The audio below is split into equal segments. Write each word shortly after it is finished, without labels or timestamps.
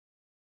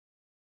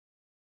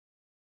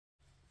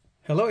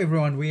Hello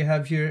everyone, we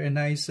have here a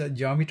nice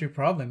geometry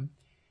problem.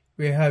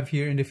 We have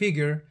here in the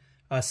figure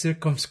a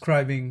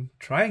circumscribing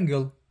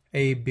triangle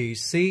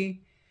ABC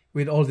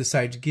with all the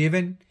sides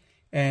given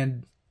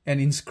and an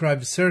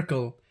inscribed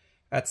circle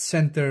at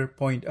center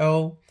point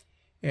O,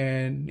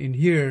 and in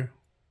here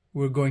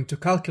we're going to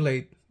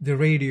calculate the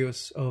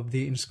radius of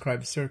the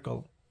inscribed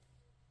circle.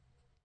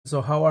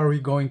 So how are we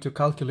going to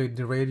calculate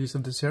the radius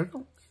of the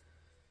circle?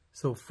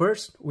 So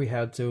first we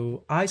have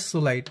to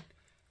isolate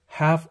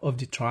half of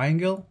the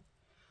triangle,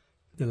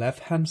 the left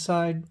hand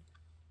side.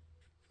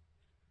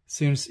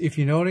 Since if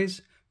you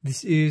notice,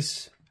 this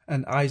is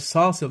an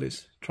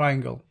isosceles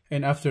triangle,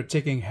 and after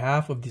taking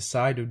half of the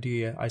side of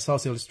the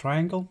isosceles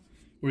triangle,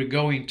 we're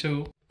going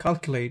to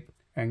calculate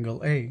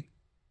angle A,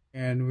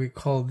 and we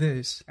call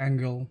this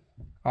angle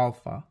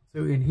alpha.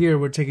 So in here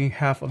we're taking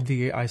half of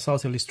the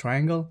isosceles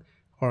triangle,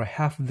 or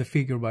half of the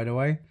figure by the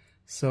way.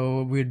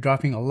 So we're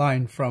dropping a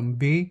line from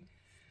B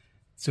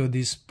to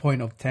this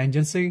point of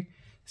tangency.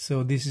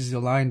 So this is the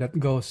line that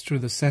goes through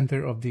the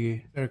center of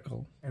the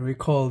circle, and we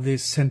call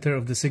this center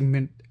of the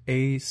segment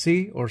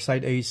AC or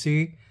side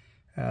AC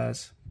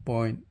as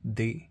point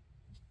D.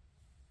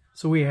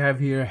 So we have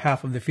here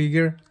half of the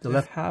figure, the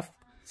left half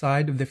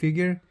side of the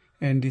figure,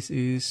 and this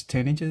is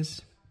 10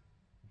 inches.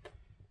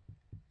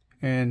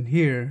 And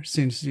here,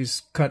 since it's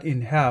cut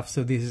in half,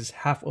 so this is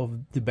half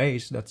of the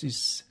base, that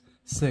is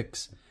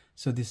 6.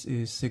 So this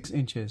is 6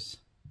 inches.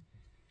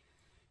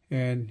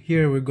 And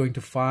here we're going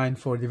to find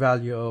for the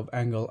value of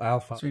angle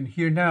alpha. So in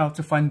here now,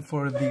 to find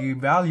for the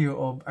value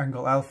of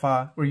angle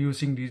alpha, we're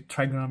using the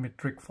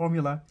trigonometric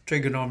formula,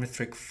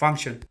 trigonometric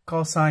function,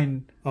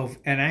 cosine of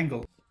an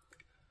angle.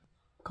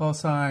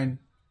 Cosine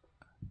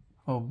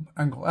of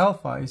angle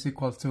alpha is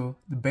equal to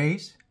the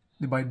base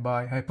divided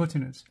by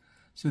hypotenuse.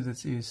 So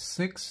that is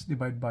 6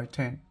 divided by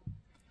 10.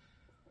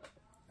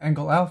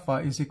 Angle alpha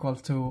is equal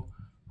to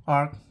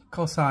arc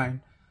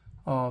cosine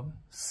of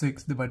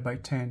 6 divided by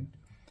 10.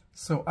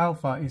 So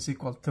alpha is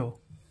equal to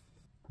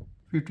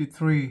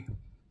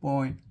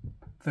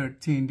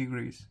 53.13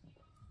 degrees.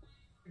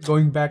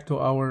 Going back to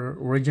our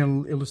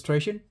original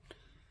illustration,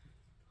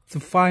 to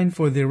find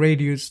for the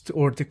radius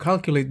or to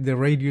calculate the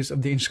radius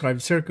of the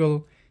inscribed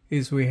circle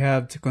is we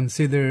have to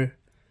consider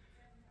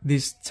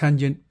this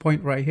tangent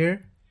point right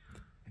here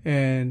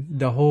and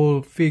the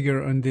whole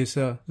figure on this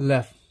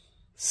left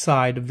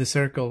side of the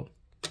circle.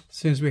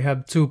 Since we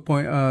have two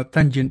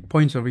tangent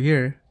points over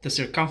here, the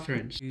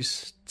circumference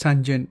is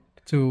tangent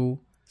to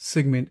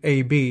segment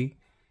AB,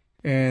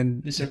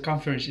 and the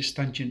circumference is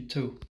tangent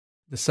to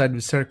the side of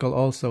the circle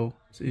also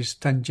is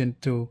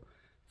tangent to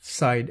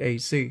side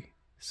AC.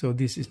 So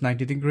this is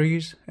 90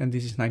 degrees and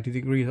this is 90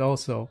 degrees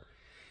also.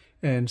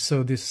 And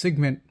so this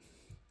segment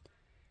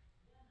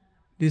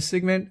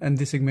and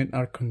this segment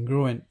are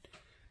congruent.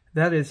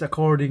 That is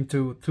according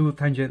to two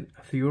tangent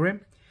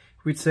theorem,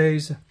 which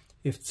says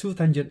if two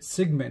tangent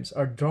segments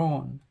are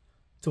drawn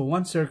to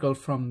one circle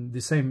from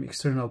the same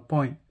external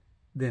point,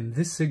 then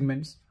these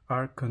segments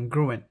are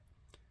congruent.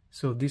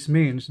 So this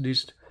means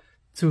these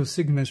two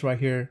segments right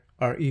here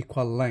are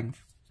equal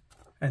length.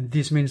 And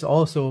this means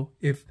also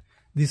if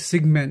these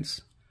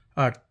segments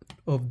are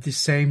of the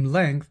same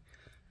length,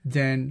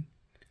 then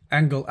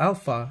angle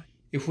alpha,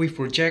 if we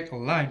project a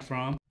line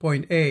from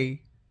point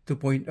A to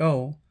point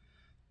O,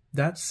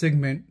 that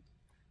segment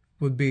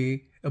would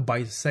be a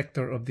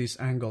bisector of this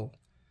angle.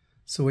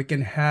 So we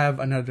can have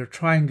another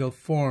triangle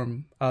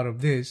form out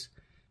of this,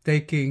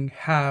 taking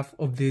half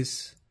of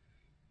this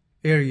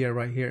area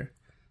right here.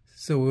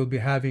 So we'll be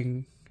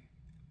having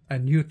a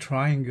new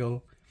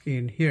triangle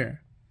in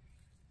here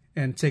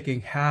and taking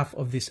half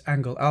of this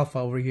angle alpha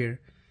over here,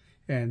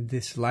 and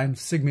this line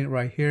segment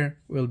right here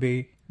will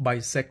be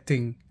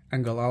bisecting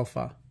angle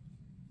alpha.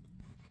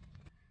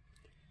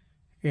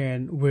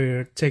 And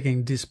we're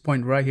taking this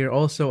point right here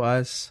also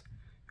as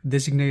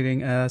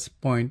designating as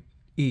point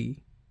E.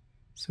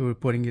 So we're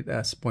putting it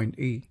as point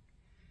E.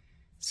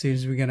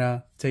 Since we're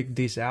gonna take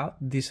this out,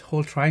 this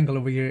whole triangle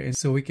over here, and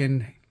so we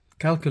can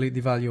calculate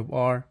the value of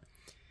R.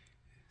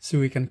 So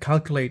we can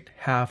calculate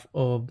half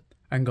of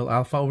angle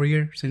alpha over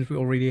here, since we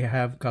already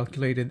have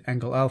calculated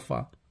angle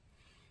alpha.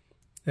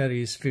 That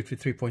is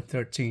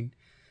 53.13.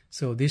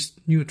 So this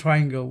new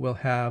triangle will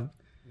have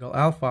angle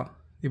alpha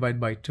divided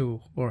by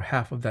 2, or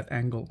half of that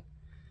angle.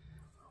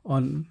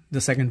 On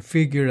the second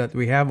figure that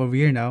we have over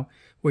here now,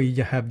 we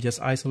have just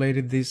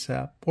isolated this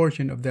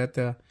portion of that,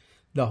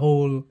 the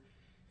whole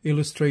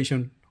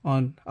illustration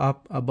on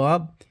up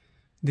above.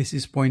 This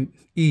is point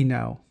E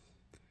now.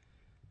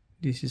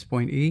 This is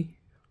point E.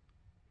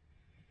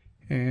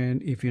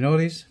 And if you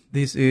notice,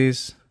 this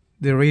is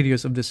the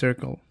radius of the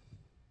circle.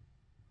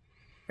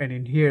 And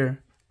in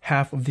here,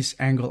 half of this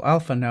angle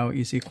alpha now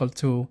is equal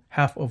to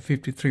half of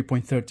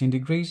 53.13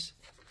 degrees.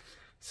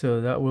 So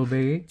that will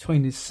be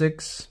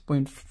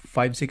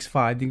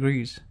 26.565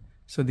 degrees.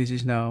 So this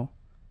is now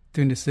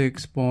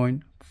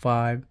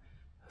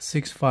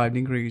 26.565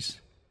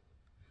 degrees.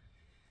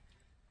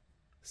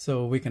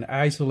 So we can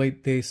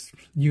isolate this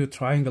new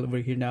triangle over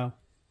here now.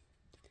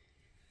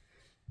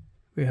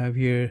 We have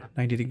here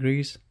 90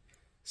 degrees.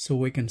 so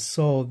we can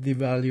solve the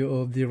value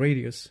of the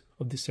radius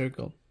of the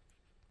circle.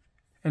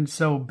 And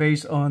so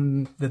based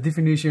on the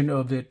definition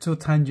of the two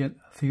tangent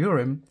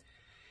theorem,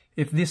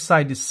 if this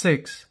side is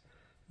 6,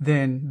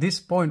 then this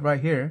point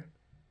right here,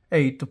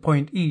 A to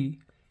point E,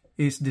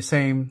 is the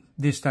same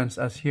distance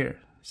as here.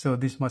 So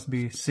this must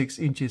be 6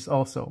 inches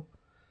also.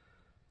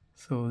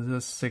 So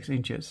just 6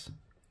 inches.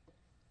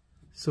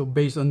 So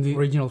based on the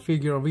original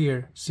figure over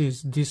here,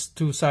 since these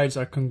two sides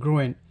are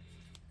congruent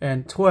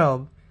and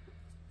 12,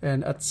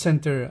 and at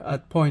center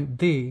at point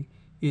D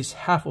is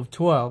half of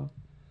 12,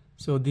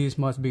 so this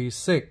must be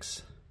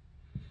 6.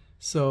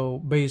 So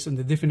based on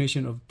the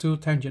definition of two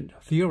tangent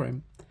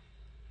theorem,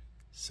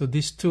 so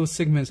these two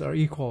segments are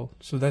equal.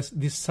 So that's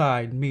this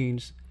side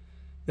means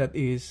that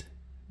this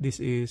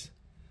is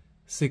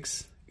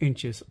 6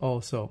 inches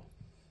also.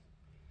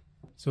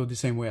 So the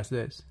same way as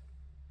this.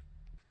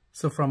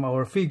 So from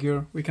our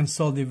figure, we can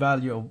solve the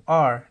value of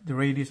r, the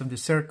radius of the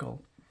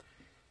circle.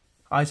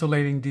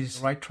 Isolating this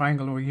right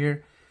triangle over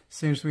here,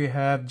 since we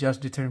have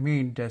just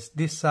determined that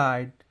this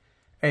side,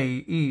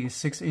 AE, is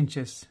 6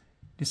 inches,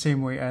 the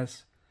same way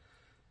as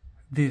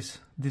this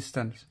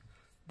distance,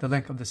 the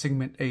length of the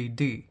segment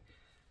AD.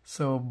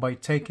 So by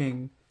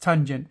taking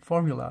tangent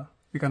formula,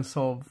 we can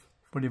solve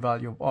for the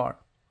value of r.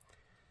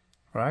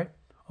 Right?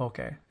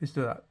 Okay, let's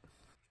do that.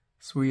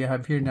 So we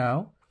have here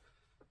now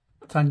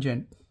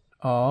tangent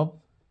of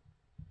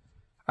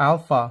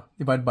alpha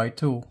divided by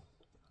 2,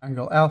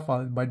 angle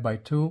alpha divided by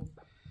 2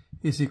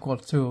 is equal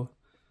to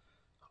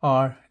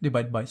r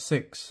divided by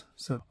 6.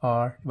 So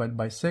r divided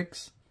by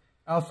 6.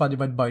 Alpha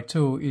divided by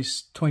 2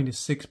 is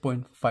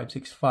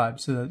 26.565.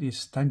 So that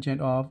is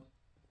tangent of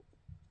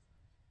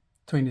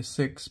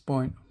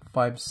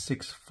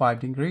 26.565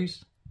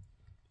 degrees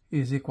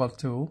is equal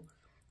to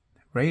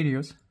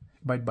radius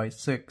divided by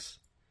 6.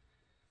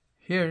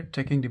 Here,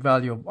 taking the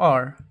value of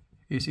r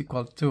is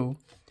equal to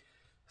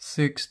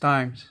 6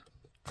 times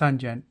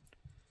tangent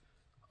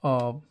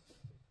of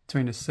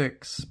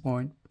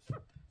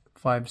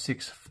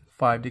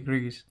 26.565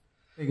 degrees.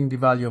 Taking the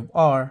value of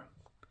r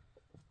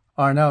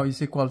now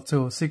is equal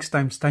to 6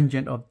 times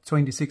tangent of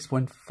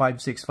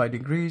 26.565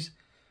 degrees.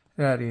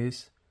 That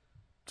is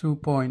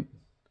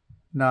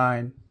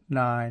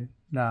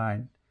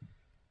 2.999.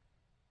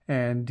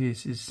 And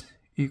this is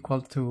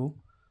equal to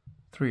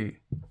 3.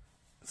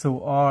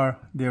 So r,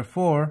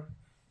 therefore,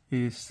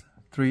 is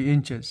 3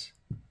 inches.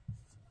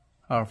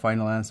 Our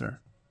final answer.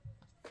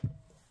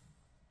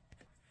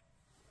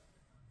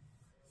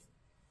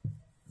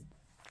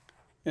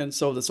 And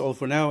so that's all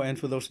for now. And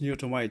for those new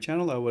to my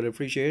channel, I would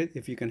appreciate it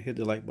if you can hit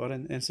the like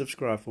button and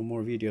subscribe for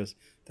more videos.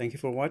 Thank you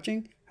for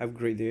watching. Have a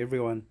great day,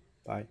 everyone.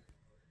 Bye.